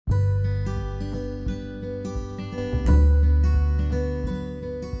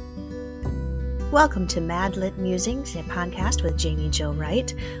Welcome to MadLit Musings, a podcast with Jaime Jo Wright,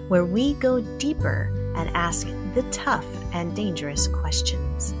 where we go deeper and ask the tough and dangerous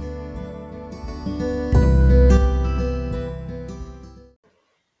questions.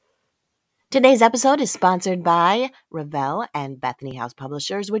 Today's episode is sponsored by Revell and Bethany House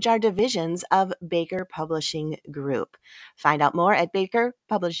Publishers, which are divisions of Baker Publishing Group. Find out more at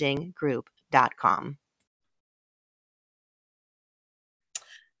bakerpublishinggroup.com.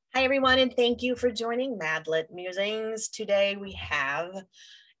 Hi, everyone, and thank you for joining MadLit Musings. Today we have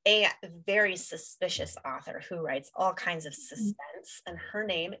a very suspicious author who writes all kinds of suspense, and her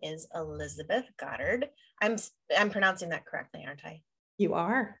name is Elizabeth Goddard. I'm pronouncing that correctly, aren't I? You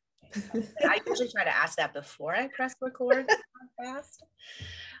are. I usually try to ask that before I press record fast.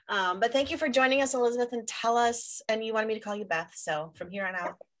 But thank you for joining us, Elizabeth, and tell us, and you wanted me to call you Beth, so from here on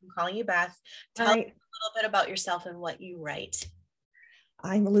out, I'm calling you Beth. Tell us a little bit about yourself and what you write.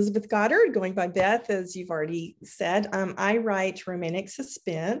 I'm Elizabeth Goddard, going by Beth, as you've already said. I write romantic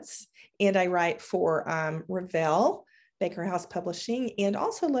suspense, and I write for Revell, Baker House Publishing, and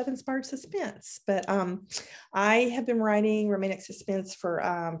also love-inspired suspense. But I have been writing romantic suspense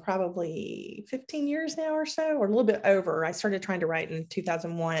for probably 15 years now or so, or a little bit over. I started trying to write in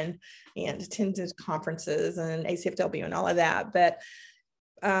 2001 and attended conferences and ACFW and all of that. But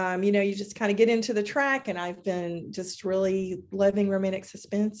you just kind of get into the track, and I've been just really loving romantic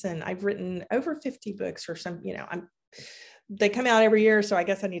suspense, and I've written over 50 books or some, they come out every year, so I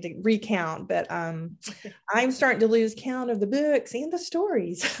guess I need to recount, but I'm starting to lose count of the books and the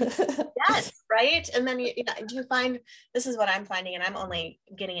stories. Yes, right. And then do you find, this is what I'm finding, and I'm only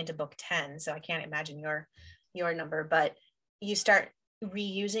getting into book 10, so I can't imagine your number, but you start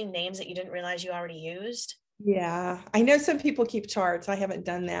reusing names that you didn't realize you already used. Yeah, I know some people keep charts. I haven't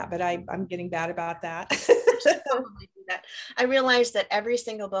done that, but I'm getting bad about that. I realized that every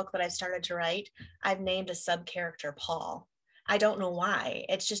single book that I've started to write, I've named a sub-character Paul. I don't know why.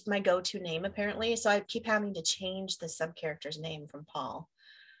 It's just my go-to name, apparently. So I keep having to change the sub-character's name from Paul.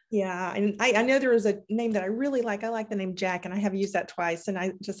 Yeah, and I know there is a name that I really like. I like the name Jack, and I have used that twice. And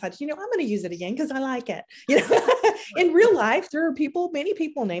I decided, I'm going to use it again because I like it. In real life, there are many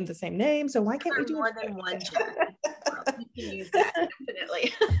people name the same name. So why can't we do more than one Jack? You can use that,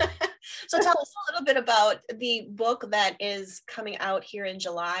 definitely. So tell us a little bit about the book that is coming out here in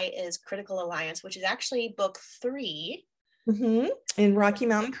July is Critical Alliance, which is actually book 3. Mm-hmm. In Rocky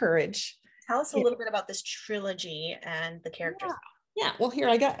Mountain Courage. Tell us a little bit about this trilogy and the characters. Yeah. Well, here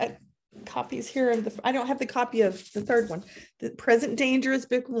I got copies here of I don't have the copy of the third one. The Present Danger is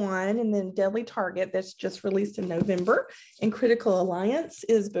book 1, and then Deadly Target, that's just released in November, and Critical Alliance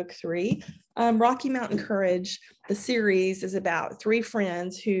is book 3. Rocky Mountain Courage, the series, is about 3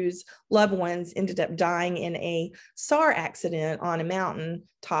 friends whose loved ones ended up dying in a SAR accident on a mountain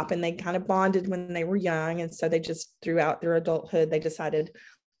top, and they kind of bonded when they were young, and so they just, throughout their adulthood, they decided,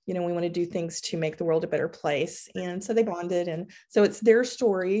 we want to do things to make the world a better place. And so they bonded. And so it's their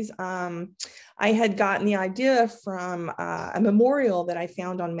stories. I had gotten the idea from a memorial that I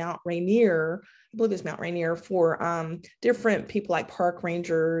found on Mount Rainier. I believe it's Mount Rainier, for different people like park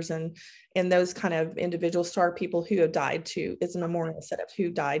rangers and those kind of individual STAR people who have died too. It's a memorial set up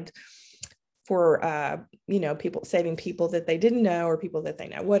who died for, people, saving people that they didn't know or people that they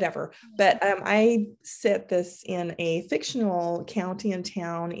know, whatever. But I set this in a fictional county and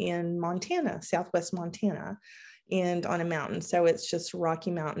town in Montana, Southwest Montana, and on a mountain. So it's just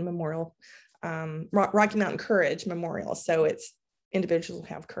Rocky Mountain Memorial, Rocky Mountain Courage Memorial. So it's individuals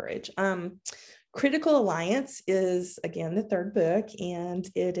who have courage. Critical Alliance is, again, the third book, and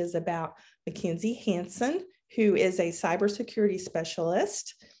it is about Mackenzie Hansen, who is a cybersecurity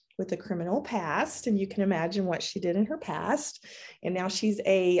specialist with a criminal past, and you can imagine what she did in her past. And now she's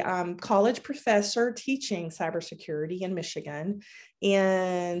a college professor teaching cybersecurity in Michigan.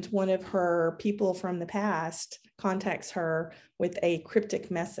 And one of her people from the past contacts her with a cryptic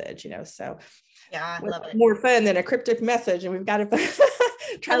message, so yeah, I love it. More fun than a cryptic message. And we've got to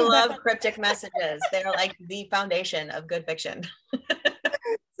I love cryptic messages. They're like the foundation of good fiction.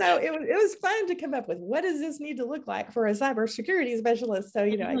 So it was fun to come up with, what does this need to look like for a cybersecurity specialist? So,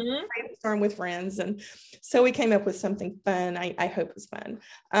 I brainstormed with friends. And so we came up with something fun. I hope was fun.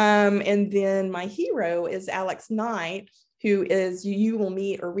 And then my hero is Alex Knight, who is, you will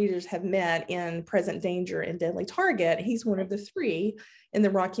meet, or readers have met, in Present Danger and Deadly Target. He's one of the 3 in the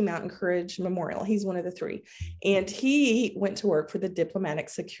Rocky Mountain Courage Memorial. He's one of the 3. And he went to work for the Diplomatic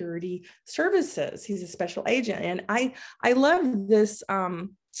Security Services. He's a special agent. And I love this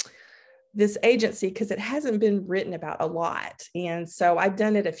agency because it hasn't been written about a lot. And so I've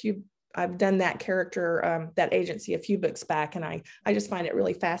done it a few I've done that character, that agency a few books back, and I just find it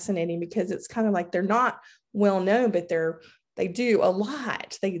really fascinating because it's kind of like they're not well known, but they do a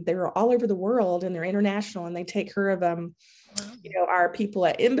lot. They're all over the world, and they're international, and they take care of our people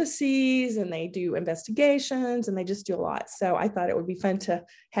at embassies, and they do investigations, and they just do a lot. So I thought it would be fun to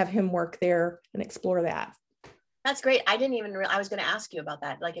have him work there and explore that. That's great. I didn't even I was going to ask you about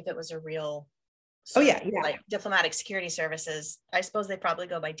that, like if it was a real like diplomatic security services. I suppose they probably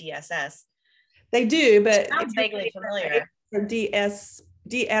go by DSS. They do, but sounds vaguely familiar. Or DS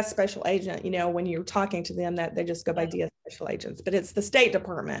special agent, when you're talking to them, that they just go by DS special agents, but it's the State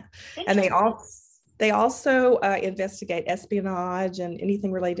Department, and they also investigate espionage and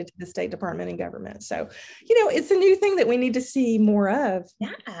anything related to the State Department and government. So, it's a new thing that we need to see more of.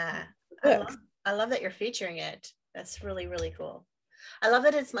 Yeah, I love that you're featuring it. That's really, really cool. I love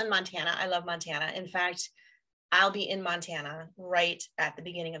that it's in Montana. I love Montana. In fact, I'll be in Montana right at the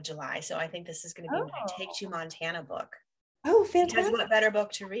beginning of July. So I think this is going to be my Take to Montana book. Oh, fantastic. Because what better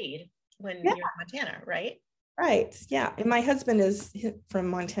book to read when you're in Montana, right? Right. Yeah. And my husband is from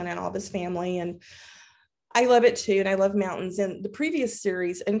Montana and all of his family, and I love it too. And I love mountains. And the previous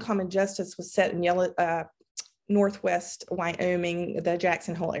series, Uncommon Justice, was set in Northwest Wyoming, the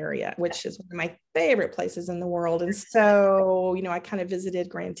Jackson Hole area, which is one of my favorite places in the world. And so, I kind of visited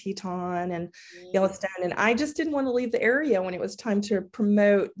Grand Teton and Yellowstone, and I just didn't want to leave the area when it was time to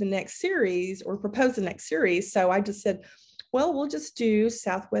promote the next series or propose the next series. So I just said, well, we'll just do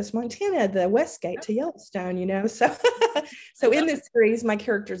Southwest Montana, the West Gate to Yellowstone, So in this series, my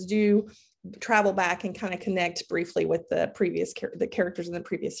characters do travel back and kind of connect briefly with the characters in the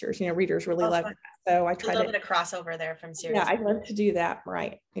previous series. Readers really love it. So I try to a crossover there from series. Yeah, I love to do that,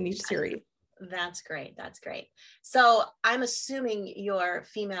 right, in each series. That's great. That's great. So I'm assuming your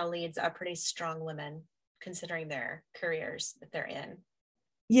female leads are pretty strong women, considering their careers that they're in.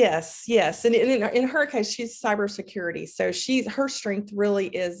 Yes. And in her case, she's cybersecurity. So her strength really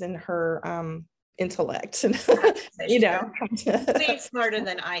is in her intellect. Way smarter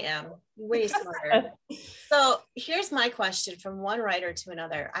than I am. Way smarter. So here's my question from one writer to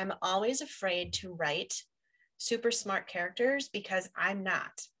another. I'm always afraid to write super smart characters because I'm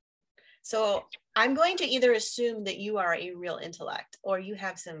not. So I'm going to either assume that you are a real intellect or you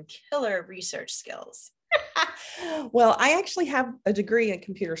have some killer research skills. Well, I actually have a degree in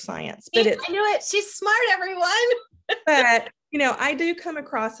computer science, but I knew it. She's smart, everyone. But I do come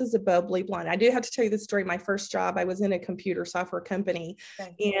across as a bubbly blonde. I do have to tell you the story. My first job, I was in a computer software company,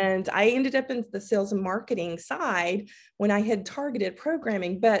 and I ended up in the sales and marketing side when I had targeted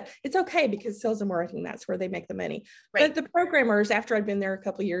programming, but it's okay because sales and marketing, that's where they make the money. Right. But the programmers, after I'd been there a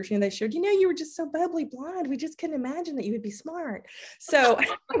couple of years, they showed, you were just so bubbly blonde. We just couldn't imagine that you would be smart. So,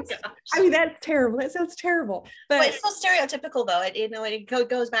 that's terrible. That sounds terrible. But it's so stereotypical though. It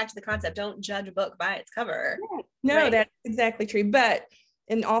goes back to the concept. Don't judge a book by its cover. Yeah. No, right? That's exactly true. But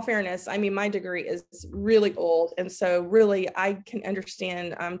in all fairness, my degree is really old. And so really I can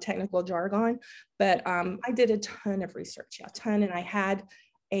understand technical jargon, but I did a ton of research, and I had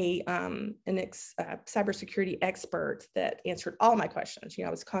a cybersecurity expert that answered all my questions. I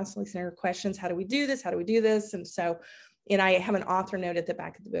was constantly sending her questions. How do we do this? How do we do this? And so, and I have an author note at the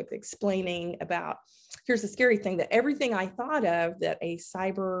back of the book explaining about, here's the scary thing, that everything I thought of that a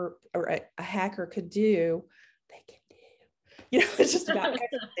cyber or a hacker could do, they can do. It's just about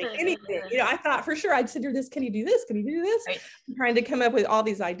anything. I thought for sure I'd send her this. Can you do this? Can you do this? Right. I'm trying to come up with all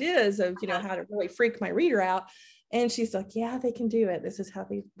these ideas of, how to really freak my reader out. And she's like, yeah, they can do it. This is how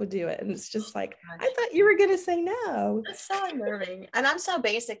they would do it. And it's just like, I thought you were going to say no. That's so unnerving. And I'm so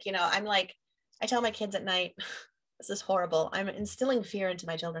basic, I'm like, I tell my kids at night, this is horrible. I'm instilling fear into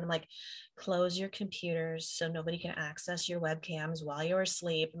my children. I'm like, close your computers so nobody can access your webcams while you're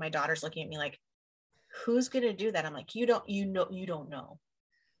asleep. And my daughter's looking at me like, who's going to do that? I'm like, you don't know.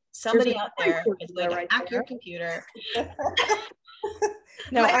 Somebody out there is going to hack your computer.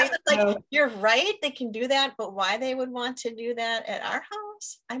 No, I like, you're right. They can do that, but why they would want to do that at our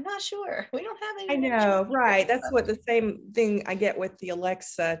house, I'm not sure. We don't have any. I know, right? That's what the same thing I get with the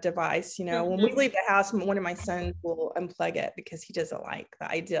Alexa device. When we leave the house, one of my sons will unplug it because he doesn't like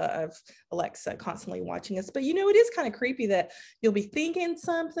the idea of Alexa constantly watching us. But it is kind of creepy that you'll be thinking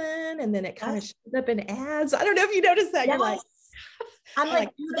something and then it kind of shows up in ads. I don't know if you noticed that. Yes. You're like, I'm like,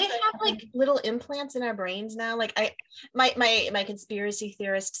 do they have like little implants in our brains now? Like my conspiracy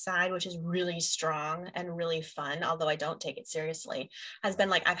theorist side, which is really strong and really fun, although I don't take it seriously, has been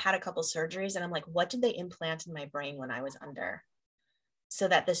like, I've had a couple surgeries and I'm like, what did they implant in my brain when I was under? So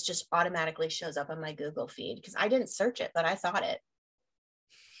that this just automatically shows up on my Google feed, because I didn't search it, but I thought it.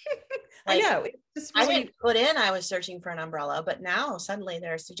 Like, I know. It's just I really, didn't put in I was searching for an umbrella, but now suddenly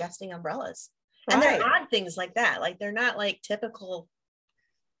they're suggesting umbrellas. And right. they're odd things like that. Like they're not like typical.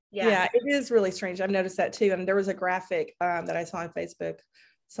 Yeah, it is really strange. I've noticed that too. And there was a graphic that I saw on Facebook.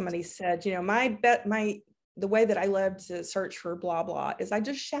 Somebody said, you know, the way that I love to search for blah blah is I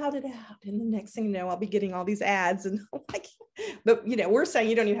just shout it out, and the next thing you know, I'll be getting all these ads, and I'm like, but you know, we're saying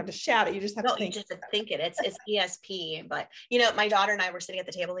you don't even have to shout it; you just have to think. You just have to think it. It's ESP. But you know, my daughter and I were sitting at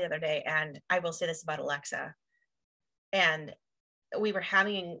the table the other day, and I will say this about Alexa, and we were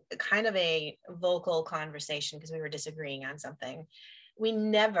having kind of a vocal conversation because we were disagreeing on something. We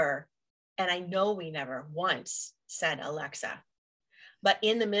never, and I know we never once said Alexa. But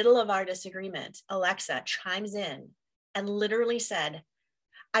in the middle of our disagreement, Alexa chimes in and literally said,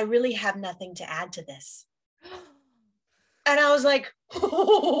 I really have nothing to add to this. And I was like,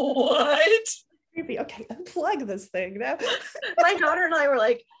 what? Creepy. Okay, unplug this thing now. My daughter and I were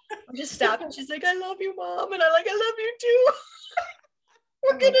like, we just stopped, and she's like, I love you, Mom. And I'm like, I love you too.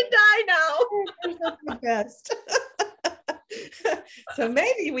 We're going to die now. That's the best. So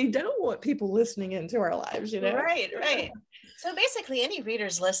maybe we don't want people listening into our lives, you know? Right. So basically, any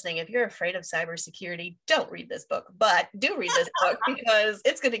readers listening, if you're afraid of cybersecurity, don't read this book, but do read this book because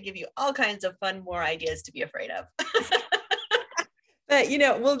it's going to give you all kinds of fun, more ideas to be afraid of. But, you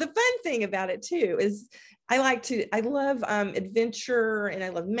know, well, the fun thing about it too is I love adventure, and I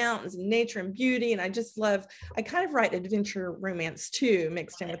love mountains and nature and beauty. And I kind of write adventure romance too,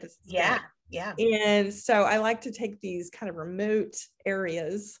 mixed in with this. Yeah. And so I like to take these kind of remote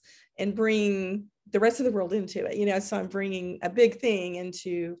areas and bring the rest of the world into it, you know, so I'm bringing a big thing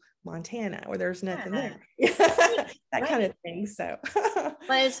into Montana where there's nothing there, that kind of thing. So, but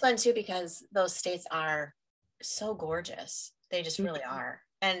it's fun too, because those states are so gorgeous. They just really are.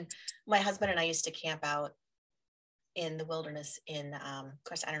 And my husband and I used to camp out in the wilderness in, of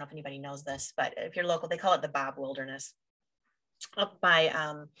course, I don't know if anybody knows this, but if you're local, they call it the Bob Wilderness, up by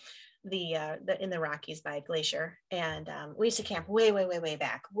in the Rockies by a glacier. And we used to camp way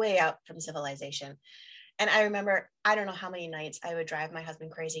back, way out from civilization. And I remember, I don't know how many nights I would drive my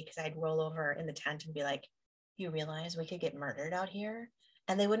husband crazy because I'd roll over in the tent and be like, you realize we could get murdered out here?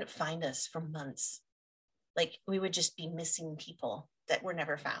 And they wouldn't find us for months. Like we would just be missing people that were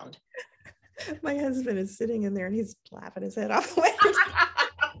never found. My husband is sitting in there and he's laughing his head off.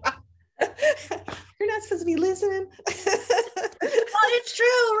 You're not supposed to be listening. Well, it's true,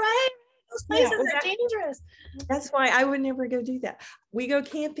 right? Those places are dangerous. That's why I would never go do that. We go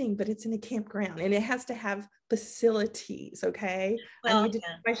camping, but it's in a campground and it has to have facilities. Okay. Well, I need to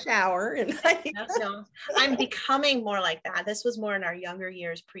take my shower. And no, I'm becoming more like that. This was more in our younger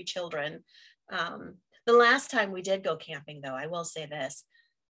years, pre-children. The last time we did go camping, though, I will say this.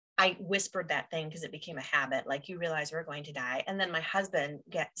 I whispered that thing because it became a habit. Like, you realize we're going to die. And then my husband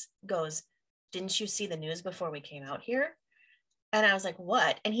goes, didn't you see the news before we came out here? And I was like,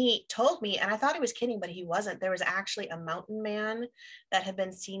 what? And he told me, and I thought he was kidding, but he wasn't. There was actually a mountain man that had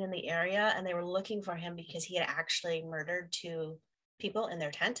been seen in the area, and they were looking for him because he had actually murdered 2 people in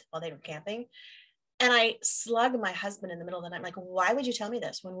their tent while they were camping. And I slugged my husband in the middle of the night. I'm like, why would you tell me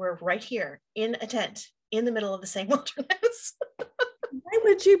this when we're right here in a tent in the middle of the same wilderness? Why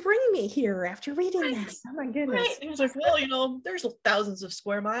would you bring me here after reading this? Oh my goodness. Right. He was like, well, you know, there's thousands of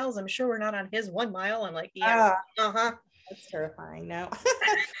square miles. I'm sure we're not on his 1 mile. I'm like, yeah. That's terrifying. No.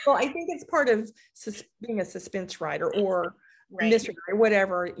 Well, I think it's part of being a suspense writer or mystery or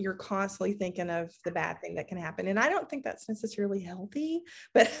whatever. You're constantly thinking of the bad thing that can happen. And I don't think that's necessarily healthy,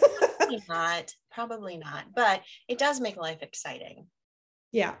 but probably not, but it does make life exciting.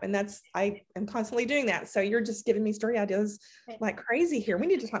 Yeah. And I am constantly doing that. So you're just giving me story ideas like crazy here. We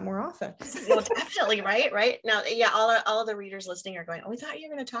need to talk more often. Well, definitely. Right now. Yeah. All of the readers listening are going, oh, we thought you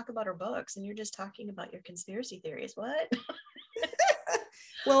were going to talk about our books and you're just talking about your conspiracy theories. What?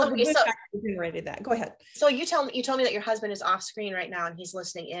 Well, okay, the book actually generated that. Go ahead. So you told me that your husband is off screen right now and he's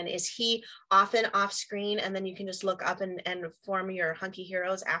listening in. Is he often off screen and then you can just look up and form your hunky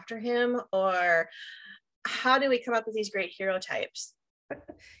heroes after him? Or how do we come up with these great hero types?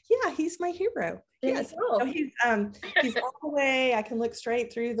 Yeah, he's my hero. Yes. So he's all the way. I can look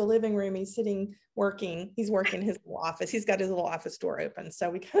straight through the living room. He's sitting working. He's working his little office. He's got his little office door open. So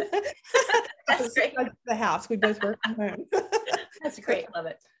we can That's great. The house. We both work from home. That's great. Love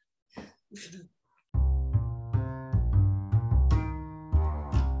it.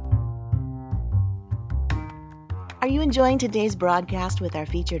 Are you enjoying today's broadcast with our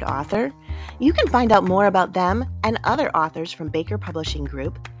featured author? You can find out more about them and other authors from Baker Publishing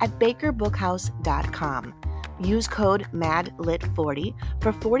Group at bakerbookhouse.com. Use code MadLit40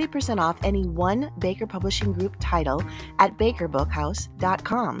 for 40% off any one Baker Publishing Group title at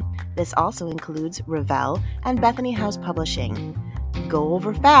bakerbookhouse.com. This also includes Revell and Bethany House Publishing. Go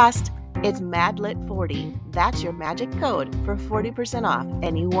over fast. It's MadLit40. That's your magic code for 40% off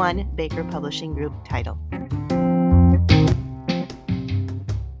any one Baker Publishing Group title.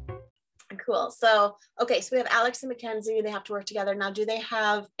 Cool. So, okay, so we have Alex and Mackenzie. They have to work together. Now, do they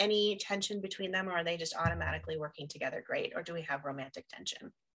have any tension between them, or are they just automatically working together great? Or do we have romantic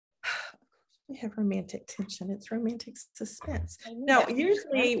tension? We have romantic tension. It's romantic suspense. Now,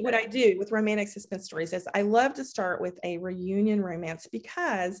 usually what I do with romantic suspense stories is I love to start with a reunion romance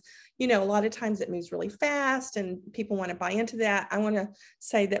because, you know, a lot of times it moves really fast and people want to buy into that. I want to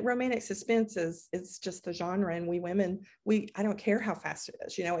say that romantic suspense is just the genre, and we women, I don't care how fast it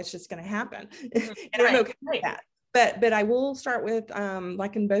is, you know, it's just going to happen. And I'm okay with that. But I will start with,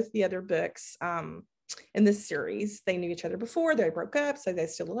 like in both the other books, in this series, they knew each other before, they broke up, so they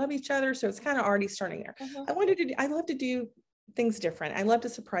still love each other. So it's kind of already starting there. I love to do things different. I love to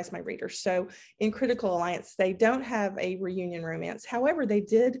surprise my readers. So in Critical Alliance, they don't have a reunion romance. However, they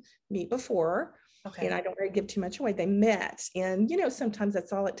did meet before. Okay. And I don't really give too much away. They met, and you know, sometimes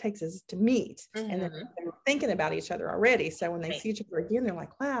that's all it takes is to meet, and then they're thinking about each other already. So when they see each other again, they're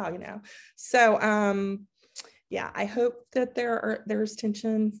like, wow, you know. So yeah, I hope that there's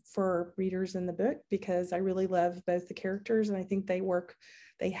tension for readers in the book, because I really love both the characters, and I think they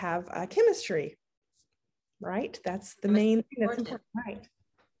have chemistry, right? That's the main thing that's important, right?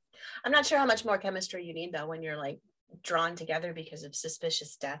 I'm not sure how much more chemistry you need though when you're like drawn together because of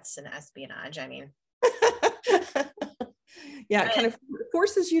suspicious deaths and espionage. I mean, yeah, it kind of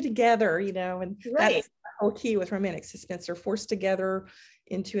forces you together, you know, and that's the whole key with romantic suspense. They're forced together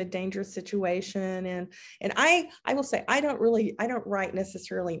into a dangerous situation. And I will say, I don't write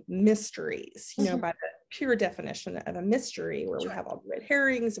necessarily mysteries, you know, by the pure definition of a mystery, where we have all the red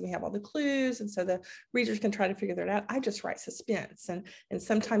herrings and we have all the clues, and so the readers can try to figure that out. I just write suspense, and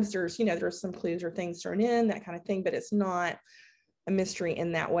sometimes there's some clues or things thrown in, that kind of thing, but it's not a mystery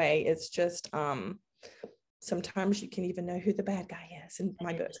in that way. It's just sometimes you can even know who the bad guy is in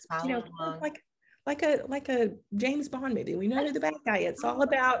my books, you know, like a James Bond movie. We know who the bad guy is. It's all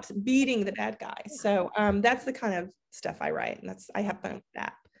about beating the bad guy. So that's the kind of stuff I write, and I have fun with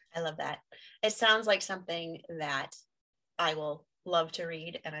that. I love that. It sounds like something that I will love to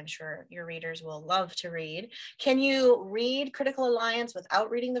read, and I'm sure your readers will love to read. Can you read Critical Alliance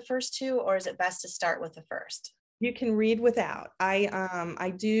without reading the first two, or is it best to start with the first? You can read without.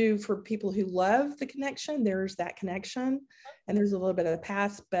 I do, for people who love the connection, there's that connection, and there's a little bit of the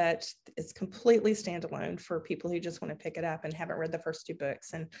past, but it's completely standalone for people who just want to pick it up and haven't read the first two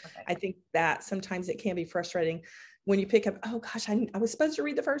books. And I think that sometimes it can be frustrating when you pick up, oh gosh, I was supposed to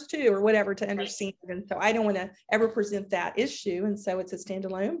read the first two or whatever to understand. And so I don't want to ever present that issue. And so it's a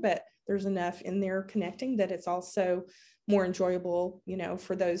standalone, but there's enough in there connecting that it's also more enjoyable, you know,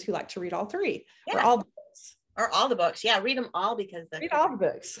 for those who like to read all three or all the books. Or all the books. Yeah, read them all, because read all the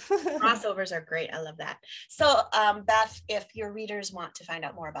books. Crossovers are great. I love that. So Beth, if your readers want to find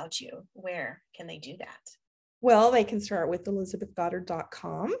out more about you, where can they do that? Well, they can start with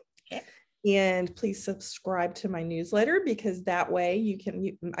elizabethgoddard.com. Okay. And please subscribe to my newsletter, because that way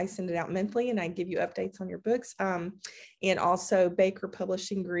I send it out monthly and I give you updates on your books. And also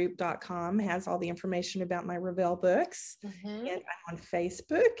bakerpublishinggroup.com has all the information about my Revell books. And I'm on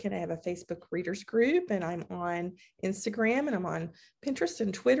Facebook, and I have a Facebook readers group, and I'm on Instagram, and I'm on Pinterest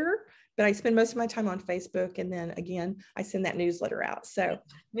and Twitter. But I spend most of my time on Facebook, and then again, I send that newsletter out. So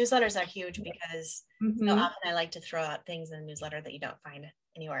newsletters are huge, because so often I like to throw out things in the newsletter that you don't find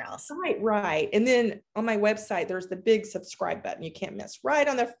anywhere else. Right. And then on my website, there's the big subscribe button you can't miss, right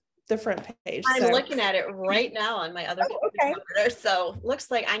on the front page. I'm looking at it right now on my other computer, so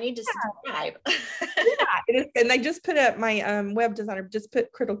looks like I need to subscribe. Yeah, and I just put up my web designer just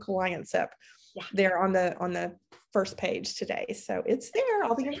put Critical Alliance up there on the first page today, so it's there,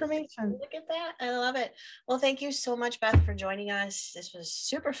 all the information. Look at that. I love it. Well, thank you so much, Beth, for joining us. This was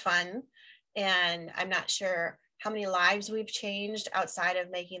super fun, and I'm not sure how many lives we've changed outside of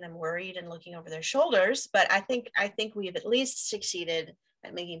making them worried and looking over their shoulders, but I think we've at least succeeded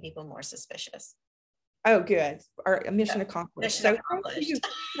at making people more suspicious. Oh, good. Our mission accomplished. Thank you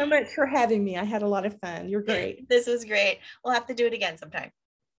so much for having me. I had a lot of fun. You're great. This was great. We'll have to do it again sometime.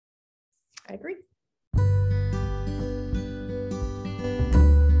 I agree.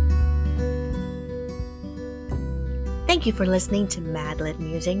 Thank you for listening to MadLit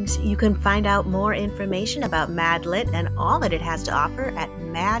Musings. You can find out more information about MadLit and all that it has to offer at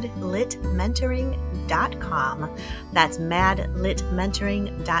madlitmentoring.com. That's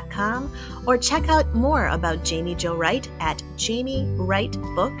madlitmentoring.com. Or check out more about Jaime Jo Wright at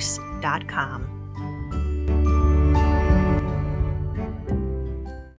jamiewrightbooks.com.